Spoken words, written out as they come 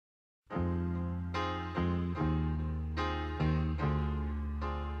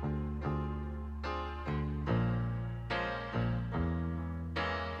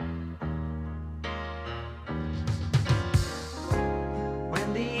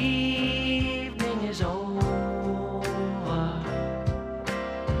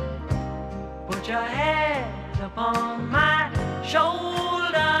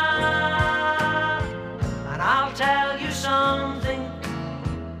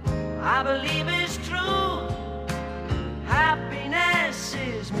I believe it's true. Happiness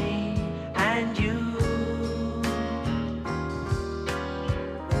is me and you.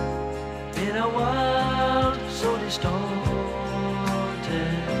 In a world so distorted,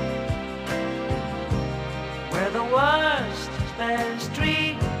 where the worst is best reported,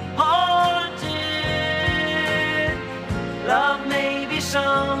 love may be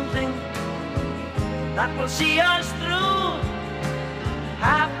something that will see us through.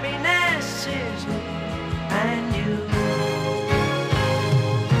 Happiness is me and you.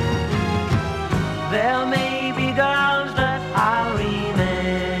 There may be girls that I'll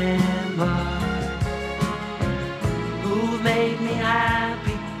remember who've made me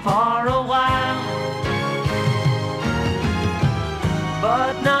happy for a while,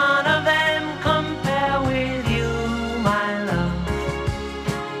 but none of them compare with you, my love.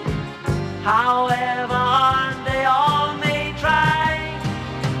 However hard they all may try,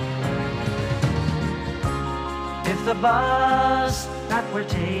 if the bus that we're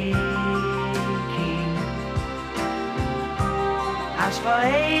taking has for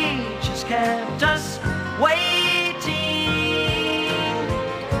ages kept us waiting,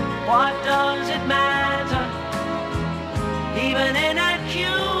 what does it matter, even in a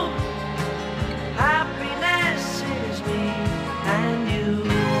queue? Happiness is me and you.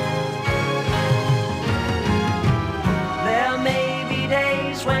 There may be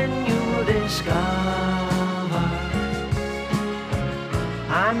days when you discover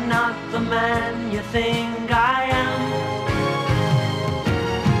I'm not the man you think I am,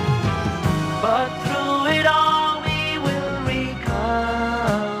 but through it all we will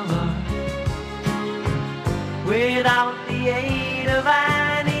recover without the aid of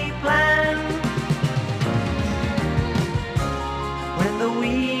any plan. When the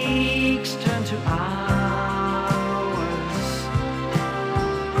weeks turn to hours,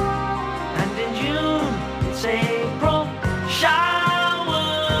 and in June it's April showers,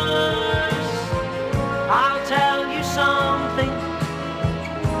 I'll tell you something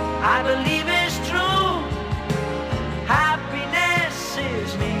I believe is true. Happiness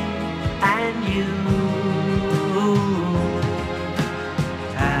is me and you.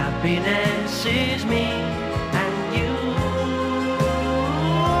 Happiness is me